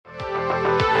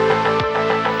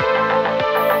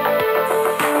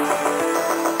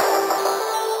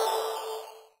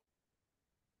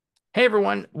Hey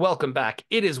everyone, welcome back.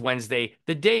 It is Wednesday,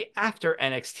 the day after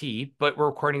NXT, but we're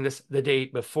recording this the day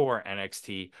before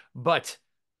NXT. But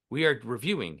we are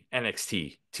reviewing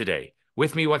NXT today.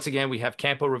 With me once again, we have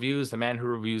Campo.Reviews, the man who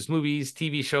reviews movies,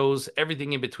 TV shows,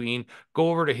 everything in between. Go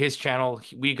over to his channel.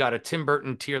 We got a Tim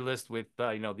Burton tier list with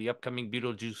the upcoming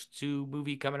Beetlejuice 2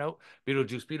 movie coming out.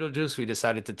 Beetlejuice. We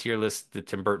decided to tier list the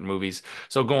Tim Burton movies.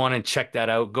 So go on and check that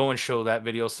out. Go and show that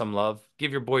video some love.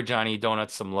 Give your boy Johnny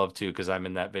Donuts some love too, because I'm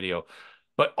in that video.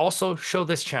 But also show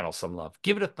this channel some love.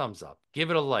 Give it a thumbs up. Give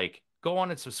it a like. Go on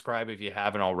and subscribe if you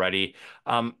haven't already.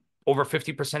 Over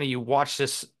 50% of you watch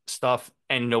this stuff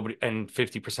and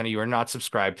 50% of you are not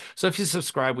subscribed. So if you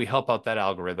subscribe, we help out that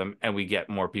algorithm and we get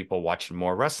more people watching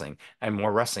more wrestling. And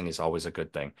more wrestling is always a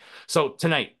good thing. So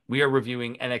tonight we are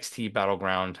reviewing NXT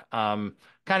Battleground.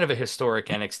 Kind of a historic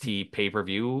NXT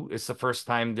pay-per-view. It's the first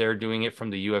time they're doing it from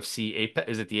the UFC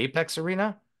Apex. Is it the Apex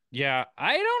Arena? Yeah,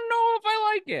 I don't know if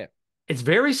I like it. It's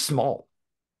very small.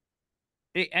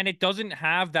 And it doesn't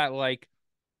have that like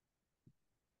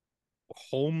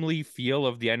homely feel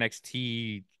of the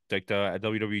NXT, like the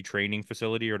WWE training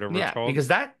facility or whatever it's Yeah, called. because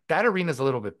that arena is a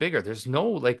little bit bigger. There's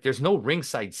no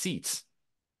ringside seats.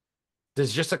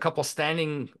 There's just a couple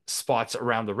standing spots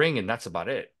around the ring, and that's about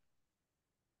it.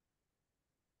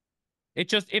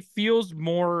 It feels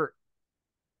more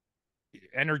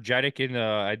energetic in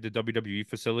the WWE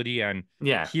facility, and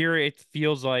Yeah, here it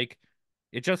feels like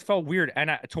it just felt weird.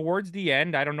 And towards the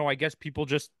end, I don't know. I guess people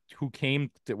just who came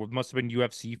that must have been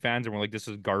UFC fans and were like, "This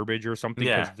is garbage" or something,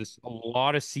 because yeah, this a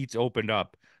lot of seats opened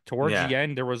up. Towards yeah. the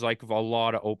end, there was like a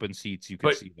lot of open seats. You could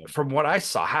But see them. from what I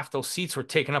saw, half those seats were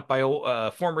taken up by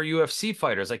former UFC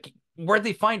fighters. Like, where'd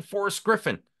they find Forrest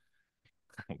Griffin?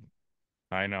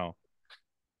 I know.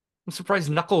 I'm surprised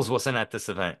Knuckles wasn't at this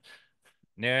event.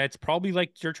 Yeah, it's probably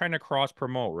like you're trying to cross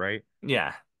promote, right?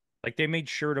 Yeah. Like they made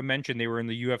sure to mention they were in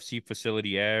the UFC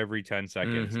facility every 10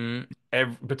 seconds.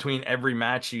 Between every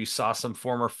match, you saw some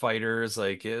former fighters.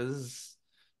 They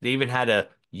even had a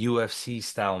UFC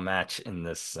style match in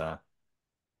this.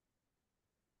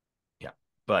 Yeah,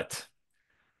 but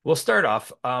we'll start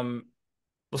off.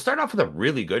 We'll start off with a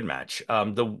really good match.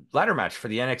 The ladder match for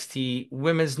the NXT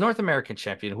Women's North American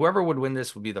Champion. Whoever would win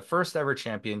this would be the first ever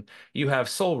champion. You have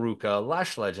Sol Ruka,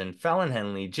 Lash Legend, Fallon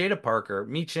Henley, Jada Parker,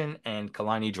 Michin, and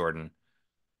Kalani Jordan.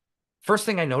 First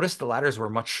thing I noticed, the ladders were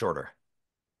much shorter.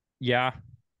 Yeah,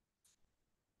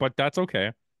 but that's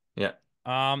okay. Yeah.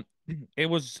 Um, it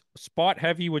was spot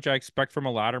heavy, which I expect from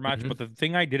a ladder match, Hmm. but the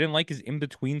thing I didn't like is in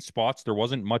between spots, there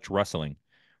wasn't much wrestling.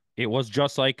 It was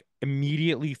just like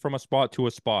immediately from a spot to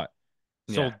a spot.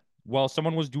 Yeah. So while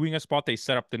someone was doing a spot, they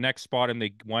set up the next spot and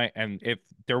they went, and if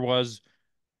there was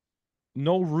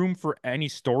no room for any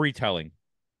storytelling.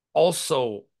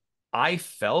 Also, I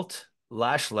felt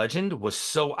Lash Legend was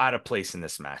so out of place in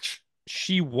this match.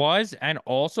 She was, and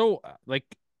also like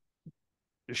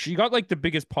she got like the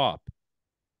biggest pop.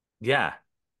 Yeah.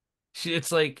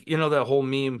 It's like, the whole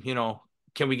meme,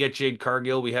 can we get Jade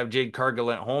Cargill? We have Jade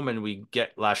Cargill at home and we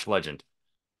get Lash Legend.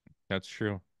 That's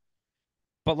true.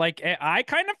 But like I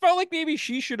kind of felt like maybe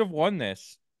she should have won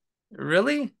this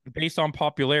Really? based on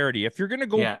popularity. If you're gonna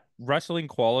go Yeah. wrestling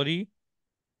quality,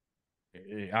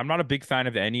 I'm not a big fan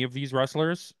of any of these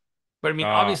wrestlers. But I mean, Uh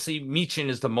obviously, Michin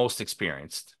is the most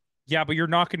experienced. yeah, but you're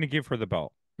not gonna give her the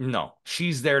belt. No,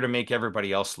 she's there to make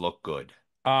everybody else look good.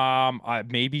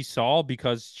 Maybe Saul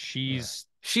because Yeah. she's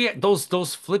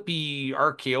Those flippy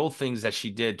RKO things that she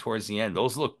did towards the end,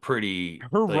 those look pretty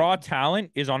her like, raw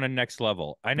talent is on a next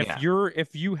level. And yeah.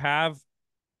 if you have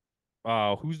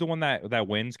who's the one that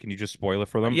wins? Can you just spoil it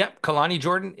for them? Yep, Kalani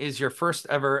Jordan is your first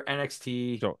ever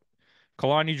NXT. So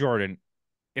Kalani Jordan,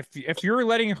 if you're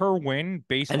letting her win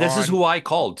based And this is on who I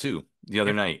called too the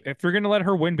other night. if you're gonna let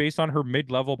her win based on her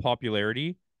mid-level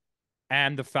popularity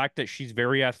and the fact that she's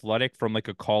very athletic from like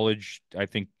a college, I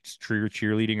think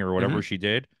cheerleading or whatever Hmm. she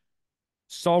did.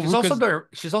 Saul Ruka's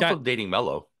She's also that dating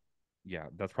Mello. yeah,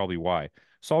 that's probably why.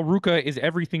 Saul Ruka is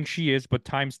everything she is, but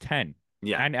times 10.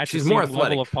 Yeah, And at the she's more same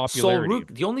level athletic. of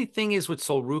popularity. The only thing is with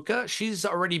Sol Ruka, she's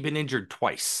already been injured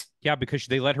twice. Yeah, because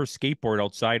they let her skateboard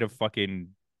outside of fucking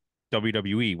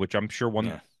WWE, which I'm sure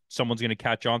Yeah. someone's gonna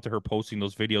catch on to her posting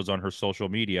those videos on her social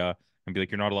media and be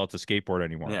like, "You're not allowed to skateboard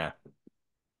anymore." Yeah.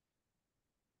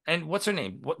 And what's her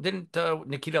name? What didn't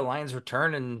Nikita Lyons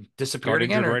return and Got disappeared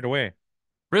again? injured Or right away.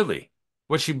 really?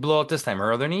 What'd she blow out this time?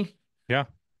 Her other knee? Yeah,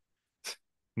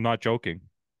 I'm not joking.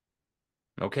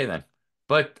 Okay then.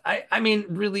 But I mean,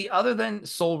 really, other than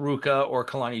Sol Ruka or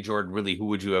Kalani Jordan, really, who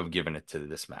would you have given it to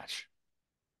this match?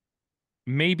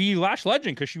 Maybe Lash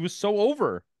Legend because she was so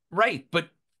over. Right, but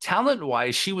talent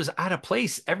wise, she was out of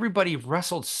place. Everybody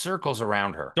wrestled circles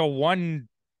around her. The one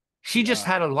She just uh,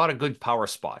 had a lot of good power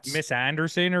spots. Miss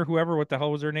Anderson or whoever, what the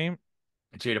hell was her name?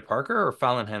 Jada Parker or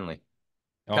Fallon Henley?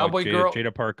 Oh, Cowboy Girl.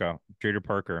 Jada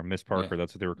Parker, Miss Yeah. Parker.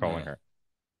 That's what they were calling Yeah. her.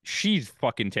 She's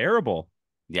fucking terrible.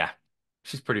 Yeah.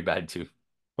 She's pretty bad too.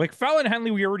 Like Fallon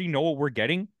Henley, we already know what we're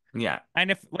getting. Yeah.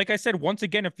 And if, like I said, once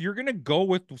again, if you're gonna go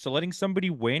with so letting somebody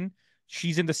win,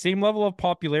 she's in the same level of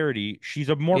popularity. She's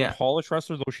a more Yeah. polished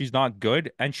wrestler, though she's not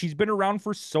good, and she's been around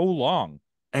for so long.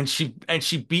 And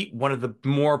she beat one of the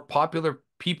more popular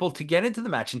people to get into the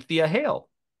match in Thea Hale.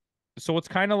 So it's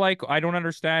kind of like I don't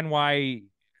understand why.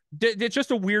 It's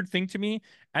just a weird thing to me.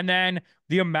 And then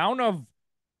the amount of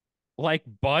like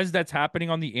buzz that's happening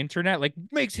on the internet, like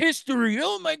makes history.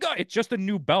 Oh my God, it's just a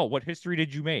new belt. What history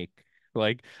did you make?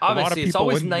 Like a lot of Obviously, it's people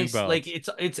always win new nice. Like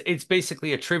belts. it's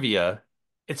basically a trivia.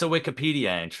 It's a Wikipedia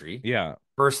entry. Yeah.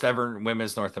 First ever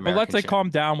women's North But let's American like champ. calm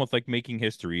down with like making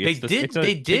history. They It's did a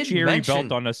they did titular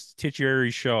belt mention on a titular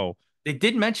show. they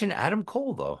did mention Adam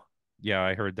Cole though, Yeah,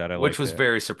 I heard that. I which liked was it.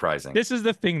 very surprising. This is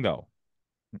the thing though.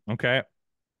 Okay.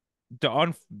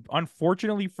 The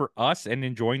unfortunately for us and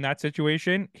enjoying that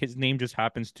situation, his name just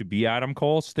happens to be Adam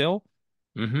Cole still.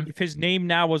 Hmm. If his name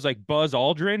now was like Buzz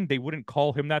Aldrin, they wouldn't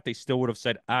call him that. They still would have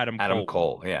said Adam Adam Cole,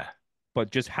 Cole, yeah,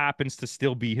 but just happens to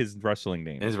still be his wrestling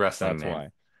name. his wrestling That's name. why.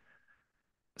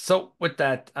 So with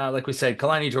that, like we said,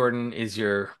 Kalani Jordan is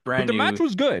your But brand the match new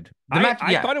was good. the match.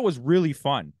 I Yeah, thought it was really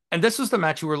fun. and this was the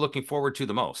match you were looking forward to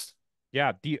the most.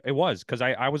 Yeah, it was because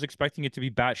I was expecting it to be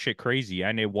batshit crazy,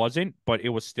 and it wasn't, but it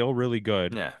was still really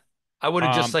good. Yeah, I would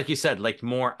have just Um, like you said, like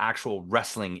more actual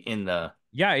wrestling in the.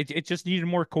 yeah, it just needed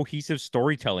more cohesive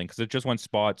storytelling because it just went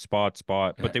spot, spot,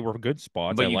 spot, but Yeah. they were good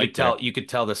spots. I But liked it. you could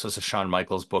tell this was a Shawn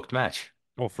Michaels booked match,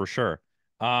 Oh, for sure.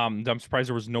 I'm surprised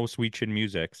there was no sweet chin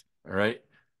music. right?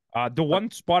 The But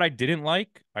one spot I didn't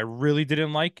like, I really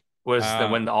didn't like. was that Uh,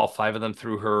 when all five of them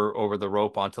threw her over the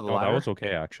rope onto the oh, that was ladder?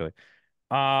 okay actually.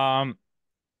 Um,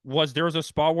 was there was a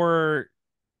spot where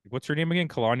what's her name again?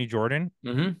 Kalani Jordan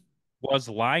Mm-hmm. was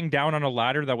lying down on a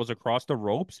ladder that was across the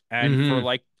ropes, and for Mm-hmm.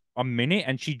 like a minute,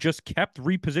 and she just kept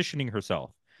repositioning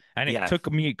herself, and it Yeah,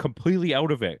 took me completely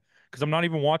out of it because I'm not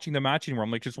even watching the match anymore.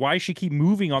 I'm like, just why does she keep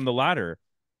moving on the ladder?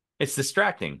 it's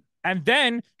distracting. And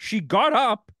then she got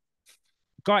up,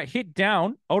 got hit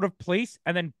down out of place,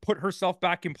 and then put herself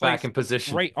back in Back place in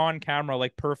position. right on camera,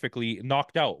 like perfectly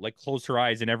knocked out, like closed her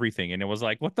eyes and everything. And it was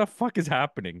like, what the fuck is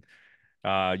happening?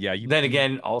 Yeah, Then you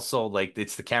again, also like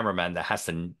it's the cameraman that has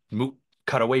to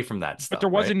cut away from that but stuff, there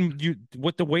right? wasn't you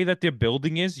with the way that the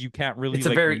building is, you can't really It's a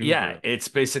like very yeah. maneuver. It's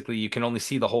basically you can only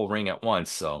see the whole ring at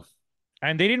once. So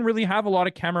And they didn't really have a lot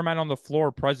of cameraman on the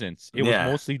floor presence. It was yeah.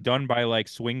 mostly done by like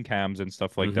swing cams and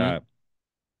stuff like Hmm. that.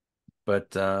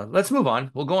 But let's move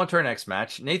on. We'll go on to our next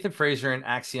match. Nathan Frazier and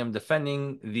Axiom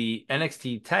defending the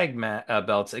NXT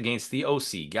belts against the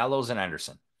OC, Gallows and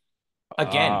Anderson.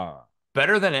 Again, Uh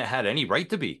better than it had any right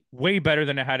to be. Way better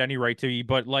than it had any right to be.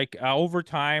 But like over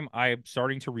time, I'm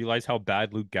starting to realize how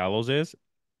bad Luke Gallows is.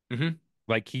 Hmm.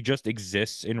 Like he just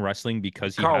exists in wrestling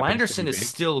because he Carl happens to be Anderson is big.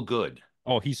 still good.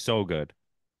 Oh, he's so good.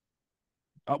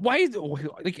 Why is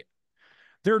like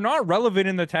they're not relevant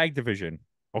in the tag division?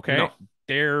 Okay, No.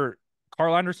 they're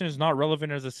Carl Anderson is not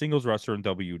relevant as a singles wrestler in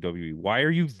WWE. Why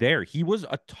are you there? He was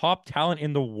a top talent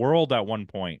in the world at one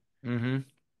point. Hmm.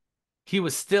 He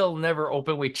was still never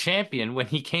openweight champion when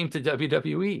he came to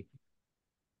WWE.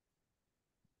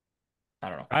 I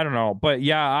don't know. I don't know, but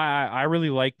yeah, I really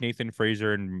like Nathan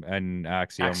Fraser and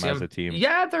Axiom as a Axiom. team.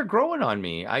 Yeah, they're growing on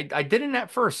me. I didn't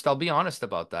at first. I'll be honest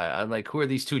about that. I'm like, who are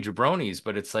these two jabronis?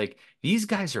 But it's like these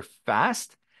guys are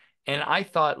fast. And I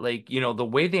thought like, the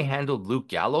way they handled Luke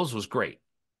Gallows was great.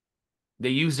 They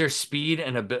used their speed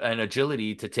and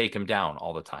agility to take him down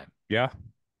all the time. Yeah,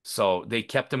 So they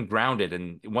kept him grounded.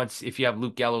 And once if you have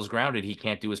Luke Gallows grounded, he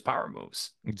can't do his power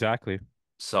moves. exactly.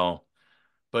 So,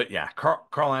 but yeah,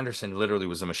 Carl Anderson literally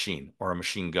was a machine or a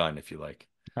machine gun, if you like.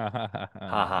 Ha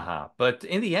ha ha. But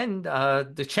in the end,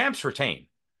 the champs retain,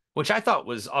 which I thought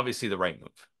was obviously the right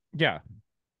move. Yeah,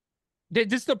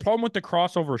 this is the problem with the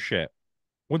crossover shit.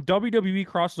 When WWE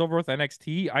crosses over with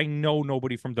NXT, I know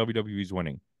nobody from WWE is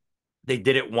winning. They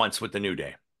did it once with the New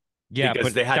Day Yeah, because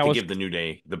but they had that to was give the New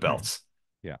Day the belts.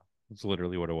 yeah, that's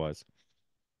literally what it was.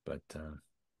 But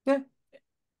yeah,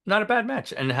 not a bad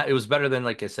match, and it was better than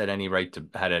like I said,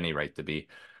 had any right to be.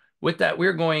 With that,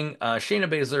 we're going Shayna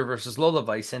Baszler versus Lola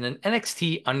Vice in an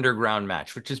NXT Underground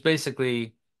match, which is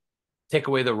basically take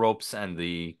away the ropes and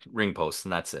the ring posts,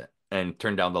 and that's it, and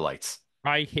turn down the lights.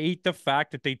 I hate the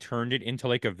fact that they turned it into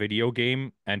like a video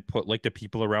game and put like the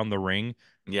people around the ring.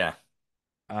 Yeah,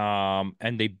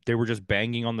 And they were just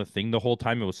banging on the thing the whole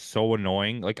time. It was so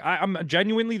annoying. Like I'm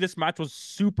genuinely, this match was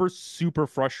super, super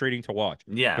frustrating to watch.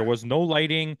 Yeah. There was no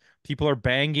lighting. People are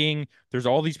banging. There's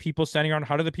all these people standing around.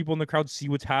 How do the people in the crowd see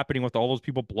what's happening with all those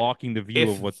people blocking the view of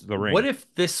If what's the what ring? if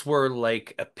this were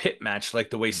like a pit match, like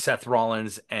the way Seth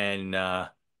Rollins and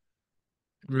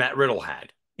Matt Riddle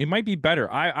had? It might be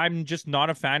better. I'm just not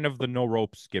a fan of the no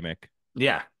ropes gimmick.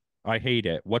 Yeah. I hate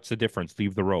it. What's the difference?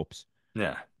 Leave the ropes.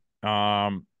 Yeah.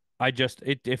 Um, I just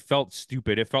it felt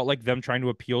stupid. It felt like them trying to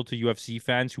appeal to UFC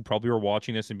fans who probably were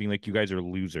watching this and being like, "You guys are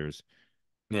losers."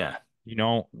 Yeah. You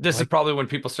know, This is like probably when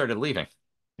people started leaving.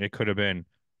 it could have been.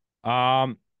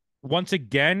 Um, Once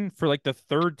again, for like the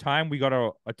third time, we got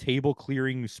a table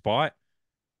clearing spot,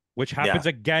 which happens Yeah.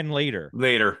 again later.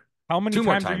 Later. How many Two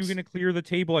more times are you going times. to clear the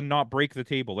table and not break the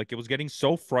table? Like it was getting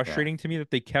so Yeah. frustrating to me that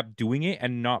they kept doing it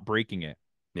and not breaking it.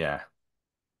 Yeah.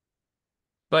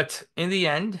 But in the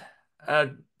end, uh,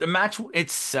 the match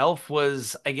itself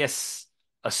was, I guess,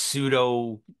 a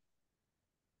pseudo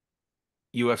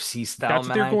UFC style That's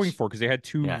what they're going match. for because they had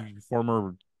Yeah. two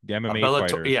former A MMA Bellator.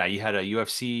 fighters. Yeah, you had a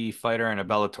UFC fighter and a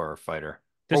Bellator fighter. Or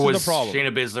This is was the problem.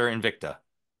 Shayna Baszler Invicta?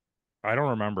 I don't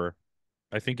remember.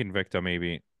 I think Invicta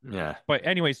maybe. Yeah. But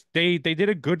anyways, they did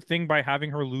a good thing by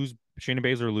having her lose. Shayna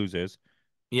Baszler loses.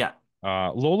 Yeah.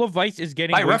 Lola Vice is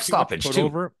getting By way ref too much stoppage, put too.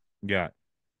 over. Yeah.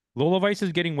 Lola Vice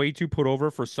is getting way too put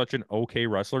over for such an okay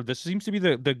wrestler. This seems to be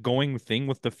the going thing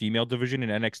with the female division in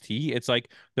NXT. It's like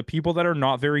the people that are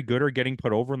not very good are getting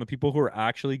put over, and the people who are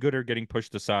actually good are getting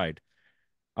pushed aside.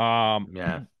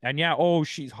 Yeah. And yeah, oh,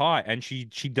 she's hot, and she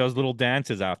does little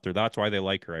dances after. That's why they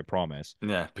like her, I promise.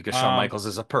 Yeah. Because Shawn Um, Michaels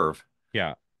is a perv.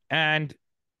 yeah, and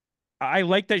I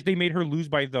like that they made her lose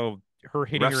by the her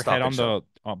hitting Ref her head on stoppage,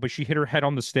 though. the, but she hit her head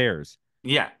on the stairs.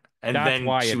 Yeah. And That's then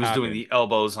why she it was doing happened. the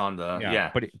elbows on the. Yeah,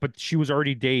 Yeah. but she was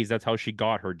already dazed. That's how she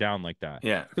got her down like that.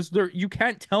 Yeah. Because there, you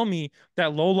can't tell me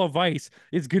that Lola Vice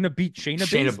is gonna beat Shayna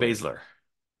Shayna Baszler. Baszler.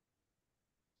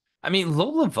 I mean,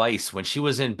 Lola Vice, when she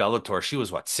was in Bellator, she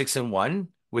was what, 6-1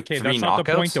 with Okay, three that's not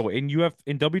the point knockouts? though.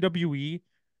 In WWE,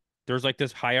 there's like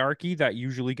this hierarchy that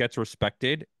usually gets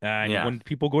respected, and Yeah. when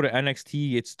people go to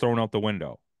NXT, it's thrown out the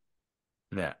window,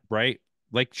 Yeah. right?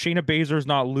 Like Shayna Baszler's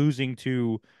not losing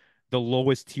to the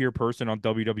lowest tier person on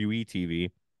WWE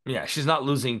TV. Yeah. She's not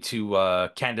losing to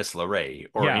Candice LeRae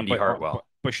or Yeah, Indy but Hartwell.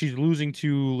 she's losing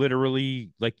to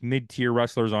literally like mid-tier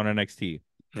wrestlers on NXT.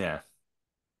 Yeah.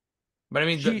 But I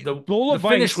mean, She Lola the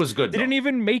finish Vice was good, didn't though.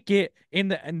 even make it in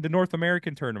the North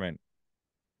American tournament.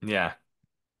 Yeah.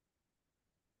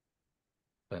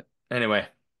 But anyway,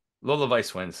 Lola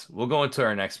Vice wins. We'll go into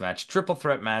our next match. Triple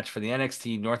threat match for the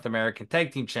NXT North American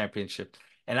Tag Team Championship.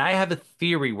 And I have a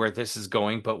theory where this is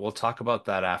going, but we'll talk about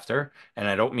that after. And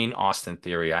I don't mean Austin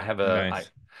theory.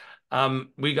 Nice.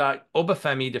 We got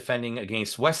Obafemi defending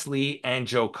against Wesley and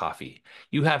Joe Coffey.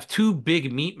 You have two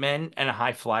big meat men and a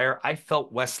high flyer. I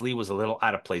felt Wesley was a little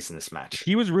out of place in this match.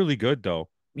 He was really good though,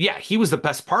 Yeah, he was the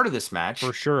best part of this for match.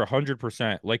 sure,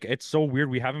 100%. Like it's so weird.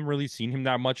 We haven't really seen him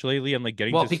that much lately, and like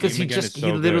getting Well, to see because him again is he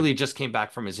so good. literally just came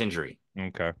back from his injury,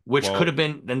 Okay. which could Well, have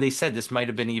been, then they said this might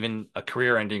have been even a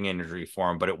career-ending injury for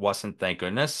him, but it wasn't, thank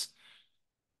goodness.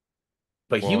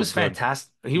 But he well, was good.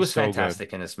 fantastic. He He's was so good.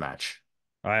 fantastic in this match.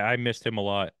 I missed him a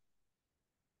lot.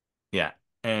 Yeah,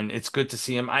 and it's good to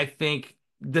see him. I think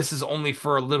this is only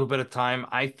for a little bit of time.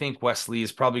 I think Wesley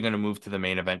is probably going to move to the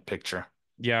main event picture.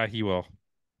 Yeah, he will.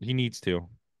 He needs to.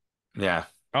 Yeah.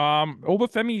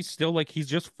 Obafemi's still like he's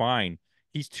just fine.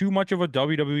 He's too much of a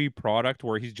WWE product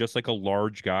where he's just like a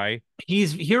large guy. You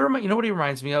know what he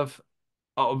reminds me of?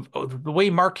 The way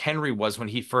Mark Henry was when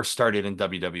he first started in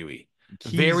WWE.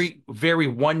 He's Very, very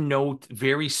one note,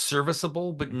 very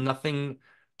serviceable, but nothing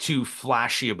too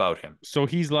flashy about him. so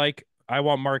he's like, I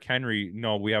want Mark Henry.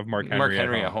 No, we have Mark Mark Henry at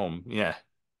Henry at home. home. Yeah.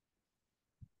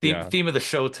 Yeah. Theme of the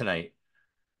show tonight.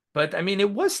 But I mean, it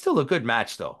was still a good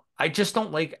match though. I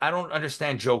don't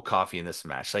understand Joe Coffey in this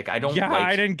match. Like Yeah,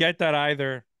 I didn't get that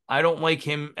either. I don't like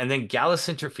him. And then Gallus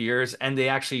interferes and they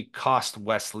actually cost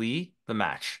Wesley the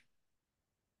match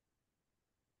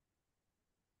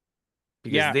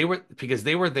Yeah, because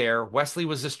they were there. Wesley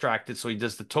was distracted, so he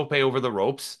does the tope over the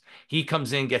ropes. He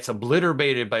comes in, gets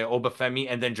obliterated by Obafemi,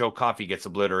 and then Joe Coffey gets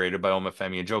obliterated by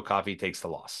Obafemi, and Joe Coffey takes the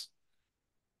loss.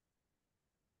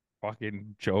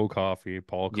 fucking Joe Coffey,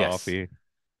 Paul Yes. Coffey.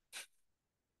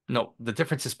 No, the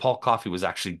difference is Paul Coffey was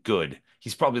actually good.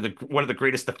 He's probably the one of the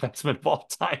greatest defensemen of all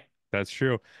time. That's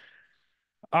true.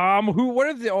 What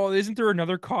are the, oh, isn't there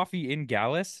another Coffee in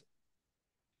Gallus?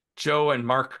 Joe and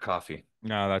Mark Coffey.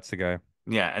 No, that's the guy.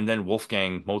 Yeah, and then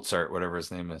Wolfgang Mozart, whatever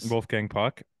his name is. Wolfgang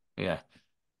Puck. Yeah.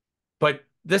 But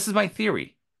this is my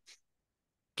theory.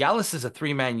 Gallus is a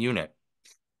three-man unit.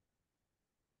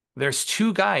 There's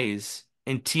two guys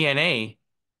in TNA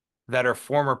that are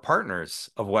former partners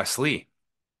of Wes Lee,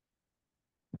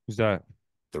 Who's that?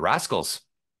 the Rascals.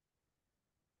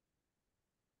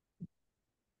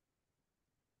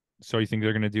 So you think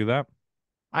they're gonna do that?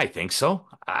 I think so.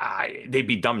 They'd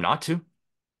be dumb not to.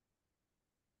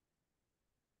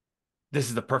 This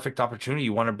is the perfect opportunity.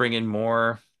 You want to bring in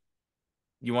more,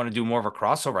 you want to do more of a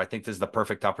crossover. I think this is the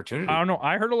perfect I opportunity. don't know.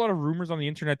 I heard a lot of rumors on the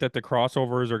internet that the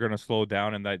crossovers are gonna slow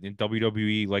down and that in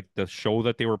WWE, like the show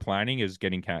that they were planning is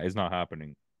not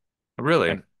happening. And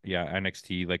Really, yeah,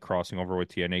 NXT like crossing over with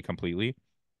TNA completely.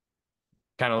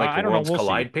 kind of like a I don't know. Worlds We'll see.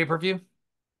 Collide pay-per-view.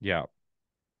 Yeah,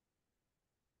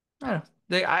 I don't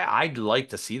know. I'd like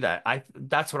to see that.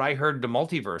 That's what I heard the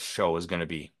multiverse show is going to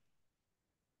be.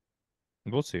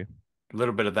 we'll see. A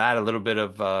little bit of that, a little bit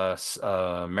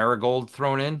of Marigold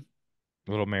thrown in.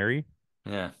 Little Mary.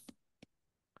 Yeah.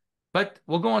 But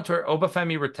we'll go on to our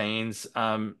Obafemi retains.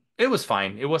 It was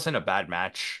fine. It wasn't a bad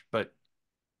match, but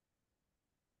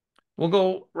we'll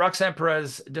go Roxanne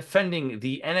Perez defending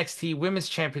the NXT Women's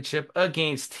Championship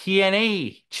against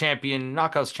TNA champion,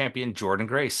 Knockouts champion Jordan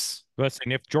Grace.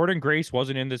 Listen, if Jordan Grace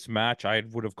wasn't in this match, I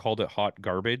would have called it hot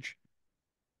garbage.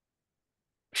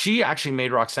 She actually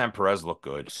made Roxanne Perez look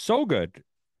good. So good.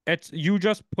 It's you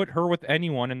just put her with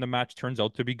anyone and the match turns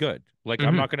out to be good. Like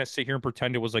I'm Hmm. not gonna sit here and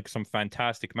pretend it was like some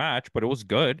fantastic match, but it was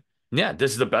good. Yeah,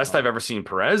 this is the best I've Uh, ever seen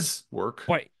Perez work.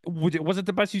 but was it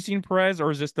the best you've seen Perez,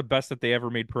 or is this the best that they ever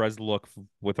made Perez look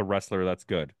with a wrestler that's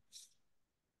good?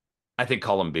 I think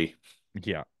column B.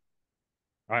 Yeah,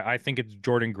 I think it's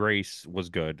Jordan Grace was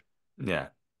good. Yeah.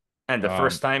 And the Um,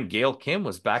 first time Gail Kim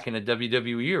was back in a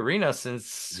WWE arena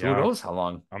since who yeah, knows how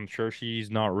long. I'm sure she's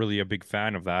not really a big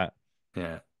fan of that.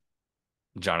 Yeah.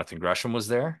 Jonathan Gresham was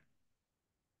there.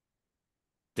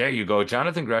 There you go.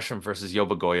 Jonathan Gresham versus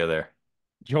Yoba Goya there.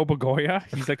 Yoba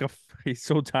he's like he's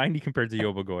so tiny compared to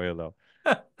Yoba though.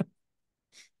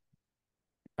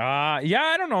 Yeah,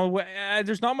 I don't know.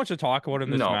 There's not much to talk about in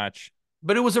this No, match.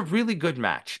 but it was a really good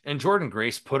match. And Jordan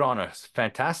Grace put on a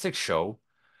fantastic show.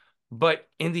 But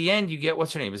in the end, you get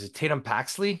what's her name? Is it Tatum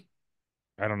Paxley?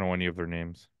 I don't know any of their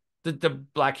names. The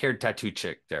black haired tattoo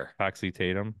chick there. Paxley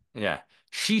Tatum. Yeah.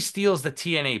 She steals the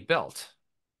TNA belt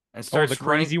and Oh, the starts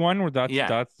running. crazy one where Yeah.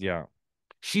 that's yeah.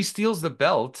 She steals the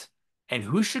belt. And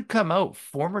who should come out?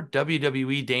 Former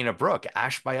WWE Dana Brooke,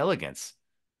 Ash by Elegance.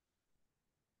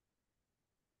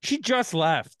 She just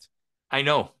left. I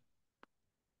know.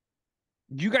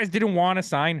 You guys didn't want to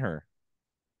sign her.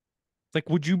 It's like,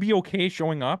 would you be okay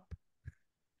showing up?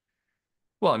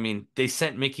 Well, I mean, they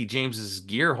sent Mickey James's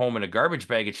gear home in a garbage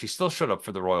bag, and she still showed up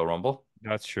for the Royal Rumble.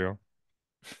 That's true.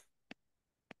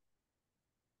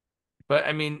 But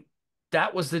I mean,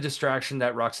 that was the distraction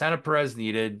that Roxana Perez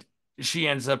needed. She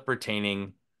ends up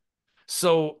retaining.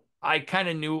 So I kind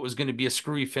of knew it was going to be a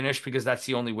screwy finish because that's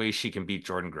the only way she can beat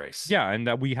Jordan Grace. Yeah, and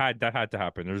that had to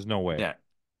happen. There's no way. Yeah.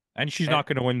 And she's And not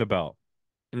going to win the belt.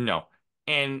 no.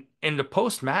 And in the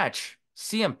post match,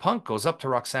 CM Punk goes up to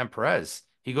Roxanne Perez.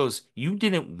 He goes, "You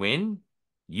didn't win.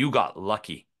 You got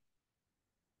lucky."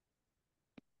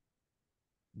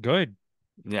 Good.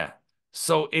 Yeah.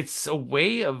 So it's a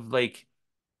way of like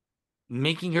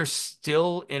making her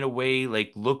still in a way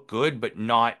like look good, but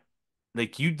not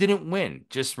like you didn't win.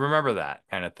 Just remember that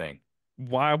kind of thing.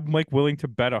 Why I'm like willing to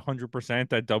bet 100%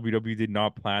 that WWE did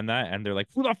not plan that, and they're like,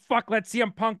 "Who the fuck let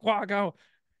CM Punk walk out?"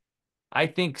 I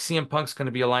think CM Punk's going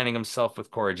to be aligning himself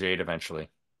with Cora Jade eventually,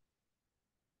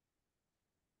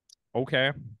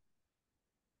 Okay,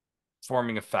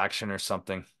 forming a faction or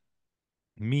something.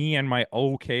 me and my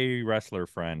okay wrestler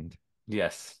friend.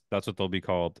 Yes. That's what they'll be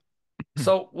called.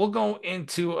 So we'll go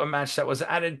into a match that was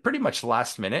added pretty much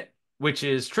last minute, which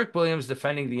is Trick Williams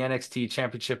defending the NXT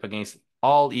Championship against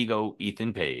All Ego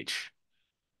Ethan Page.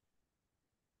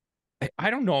 I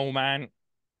don't know, man.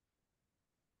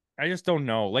 I just don't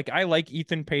know. Like I like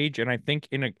Ethan Page, and I think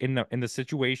in the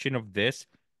situation of this,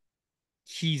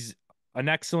 he's an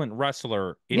excellent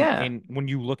wrestler Yeah. in when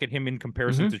you look at him in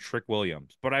comparison Hmm. to Trick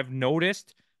Williams. But I've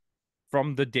noticed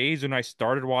from the days when I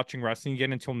started watching wrestling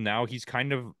again until now, he's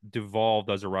kind of devolved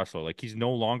as a wrestler. Like he's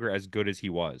no longer as good as he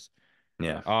was.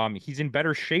 Yeah. He's in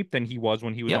better shape than he was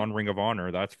when he was Yep. on Ring of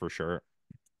Honor, that's for sure.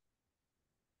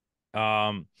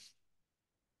 Um,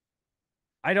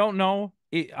 I don't know.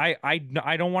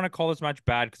 I don't want to call this match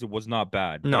bad because it was not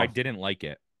bad, but I No, didn't like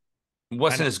it.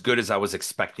 wasn't And as good as I was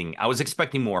expecting. I was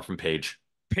expecting more from Page.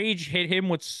 Page hit him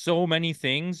with so many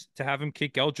things to have him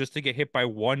kick out just to get hit by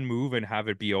one move and have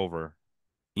it be over.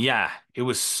 Yeah, it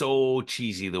was so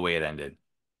cheesy the way it ended.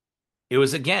 It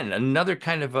was again another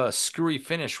kind of a screwy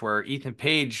finish where Ethan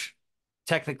Page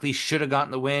technically should have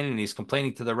gotten the win, and he's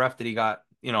complaining to the ref that he got,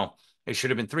 it should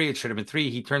have been three. It should have been three.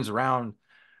 He turns around.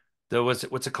 There was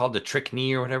what's it called? The trick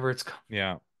knee or whatever it's called.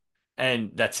 Yeah.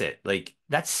 And that's it. Like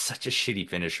that's such a shitty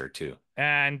finisher too.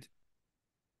 And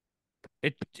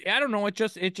it I don't know, it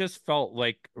just felt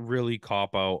like really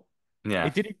cop out. Yeah.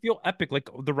 It didn't feel epic. Like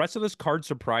the rest of this card,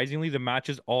 surprisingly, the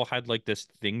matches all had like this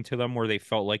thing to them where they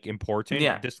felt like Yeah.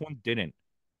 important. This one didn't.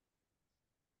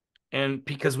 And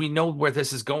because we know where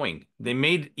this is going, they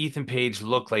made Ethan Page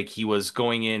look like he was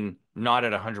going in not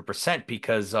at 100%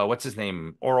 because what's his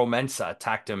name? Oro Mensah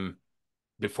attacked him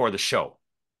before the show.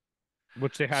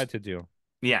 Which they had to do.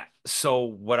 Yeah. So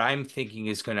what I'm thinking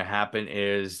is going to happen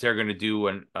is they're going to do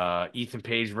an Ethan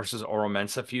Page versus Oro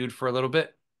Mensah feud for a little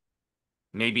bit.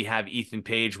 Maybe have Ethan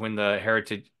Page win the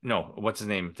Heritage. No, what's his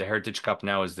name? The Heritage Cup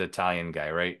now is the Italian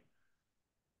guy, right?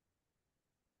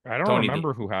 I don't Tony Di-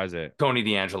 remember who has it. Tony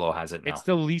D'Angelo has it It's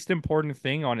now. the least important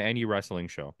thing on any wrestling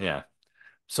show. Yeah.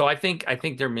 So I think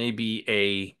there may be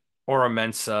a Oro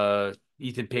Mensah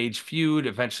Ethan Page feud.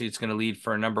 Eventually, it's going to lead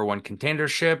for a number one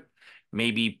contendership.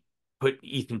 Maybe put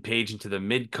Ethan Page into the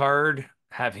mid card,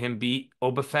 have him beat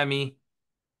Obafemi,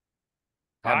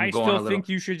 have him I go on still a little, think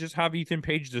you should just have Ethan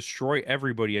Page destroy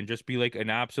everybody and just be like an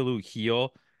absolute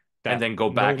heel and that then go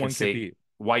no back and one could say, beat.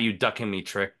 "Why you ducking me,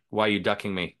 Trick? Why you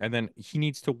ducking me?" And then he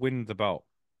needs to win the belt.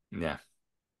 Yeah,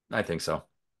 I think so.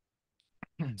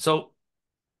 So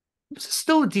it's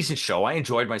still a decent show. I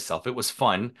enjoyed myself. It was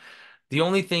fun. The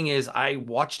only thing is, I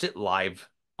watched it live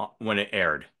when it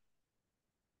aired,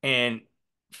 and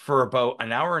for about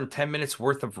an hour and 10 minutes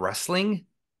worth of wrestling,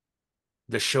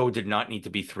 the show did not need to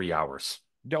be 3 hours.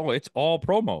 No, it's all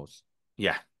promos.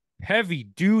 Yeah, Heavy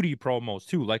duty promos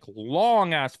too, like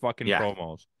long ass fucking yeah.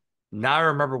 promos. Now I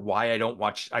remember why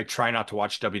I try not to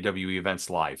watch WWE events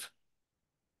live.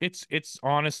 It's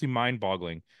honestly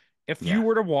mind-boggling. If you Yeah,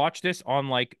 were to watch this on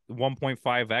like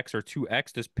 1.5x or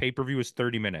 2x, this pay-per-view is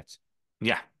 30 minutes.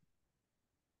 yeah.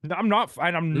 I'm No,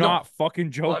 not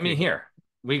fucking well, I mean, joking. here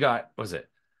we got, was it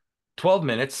 12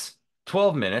 minutes,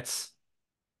 12 minutes,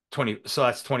 20. So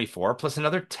that's 24 plus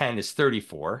another 10 is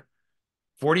 34,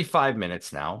 45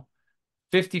 minutes now,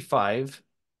 55,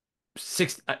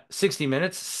 60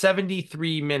 minutes,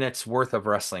 73 minutes worth of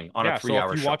wrestling on a Yeah, three so if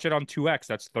hour you show. watch it on 2x,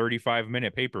 that's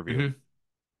 35-minute pay-per-view. Hmm.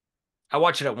 I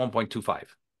watch it at 1.25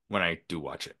 when I do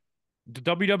watch it. The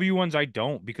WWE ones I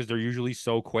don't because they're usually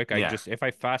so quick. I Yeah. just if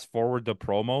I fast forward the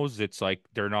promos, it's like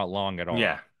they're not long at all.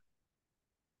 Yeah.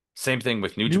 Same thing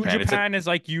with New New Japan. It's a, Japan is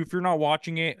like you if you're not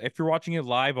watching it, if you're watching it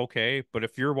live, okay. But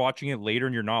if you're watching it later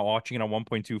and you're not watching it on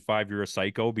 1.25, you're a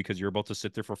psycho because you're about to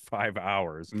sit there for 5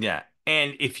 hours. yeah.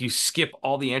 And if you skip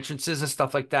all the entrances and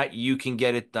stuff like that, you can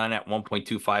get it done at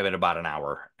 1.25 at about an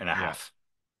hour and a Yeah. half,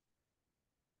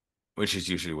 which is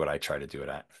usually what I try to do it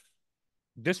at.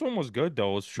 This one was good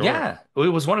though. It was short. Yeah, it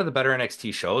was one of the better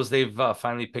NXT shows. They've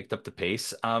finally picked up the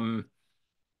pace.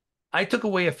 I took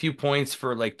away a few points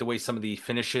for like the way some of the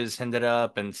finishes ended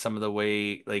up and some of the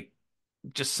way like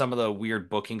just some of the weird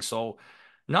booking. So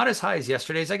not as high as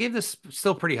yesterday's. I gave this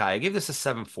still pretty high. I gave this a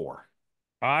 7.4.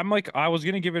 I was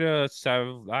gonna give it a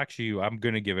seven. Actually, I'm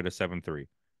gonna give it a 7.3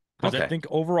 because I Okay. think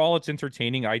overall it's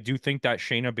entertaining. I do think that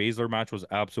Shayna Baszler match was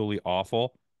absolutely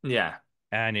awful Yeah.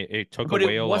 and it took But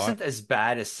away it a lot. wasn't as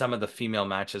bad as some of the female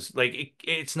matches. Like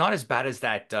it's not as bad as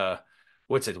that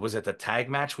what's it? Was it the tag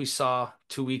match we saw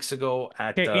 2 weeks ago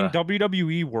at Okay, in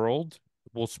WWE world,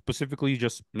 we'll specifically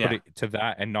just put yeah. it to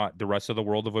that and not the rest of the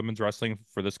world of women's wrestling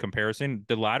for this comparison.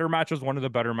 The ladder match was one of the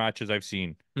better matches I've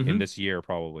seen in Hmm. this year,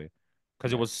 probably,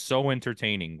 because it Yeah. was so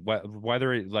entertaining.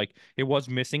 Whether it like it was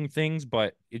missing things,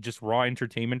 but it just raw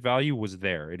entertainment value was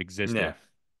there. It existed. Yeah.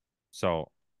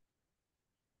 So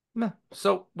Meh.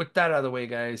 So, with that out of the way,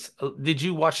 guys, did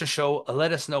you watch the show?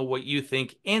 Let us know what you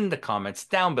think in the comments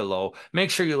down below. Make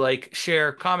sure you like,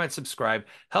 share, comment, subscribe.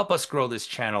 Help us grow this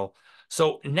channel.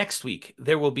 So, next week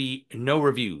there will be no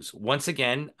reviews once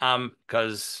again,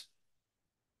 because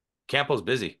Campo's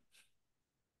busy.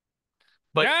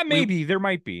 But yeah, we maybe there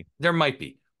might be. there might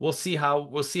be. We'll see how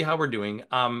we're doing.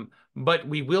 But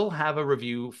we will have a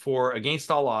review for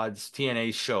Against All Odds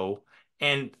TNA show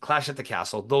and Clash at the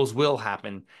Castle. Those will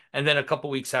happen. And then a couple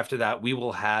weeks after that, we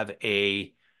will have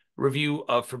a review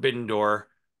of Forbidden Door.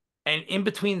 And in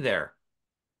between there,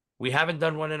 we haven't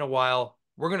done one in a while.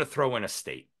 We're gonna throw in a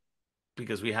state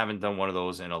because we haven't done one of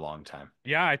those in a long time.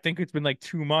 Yeah, I think it's been like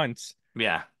 2 months.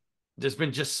 Yeah. There's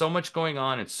been just so much going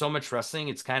on and so much wrestling.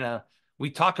 It's kind of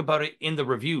we talk about it in the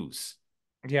reviews.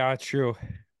 Yeah, it's true.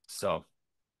 So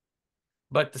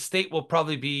but the state will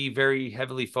probably be very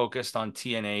heavily focused on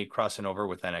TNA crossing over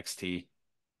with NXT.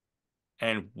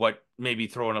 and what maybe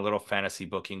throw in a little fantasy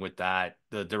booking with that,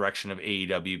 the direction of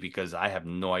AEW, because I have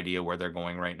no idea where they're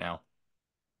going right now.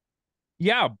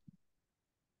 Yeah,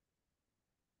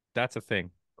 that's a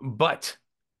thing. But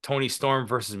Tony Storm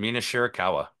versus Mina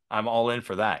Shirakawa, I'm all in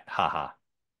for that. Haha.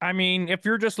 I mean, if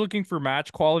you're just looking for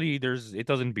match quality, it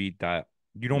doesn't beat that.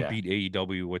 You don't Yeah. beat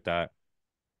AEW with that.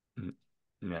 Mm,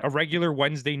 yeah. A regular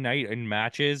Wednesday night in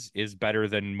matches is better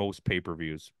than most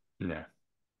pay-per-views. Yeah.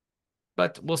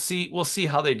 But we'll see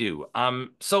how they do.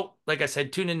 So like I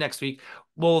said, tune in next week.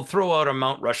 We'll throw out a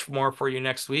Mount Rushmore for you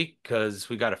next week because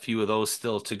we got a few of those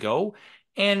still to go.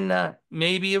 And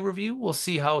maybe a review. We'll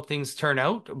see how things turn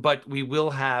out. But we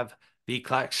will have the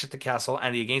Clash at the Castle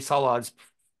and the Against All Odds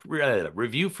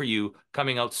review for you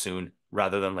coming out soon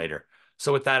rather than later.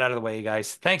 So with that out of the way,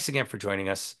 guys, thanks again for joining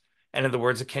us. And in the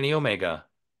words of Kenny Omega,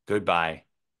 goodbye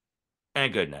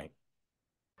and good night.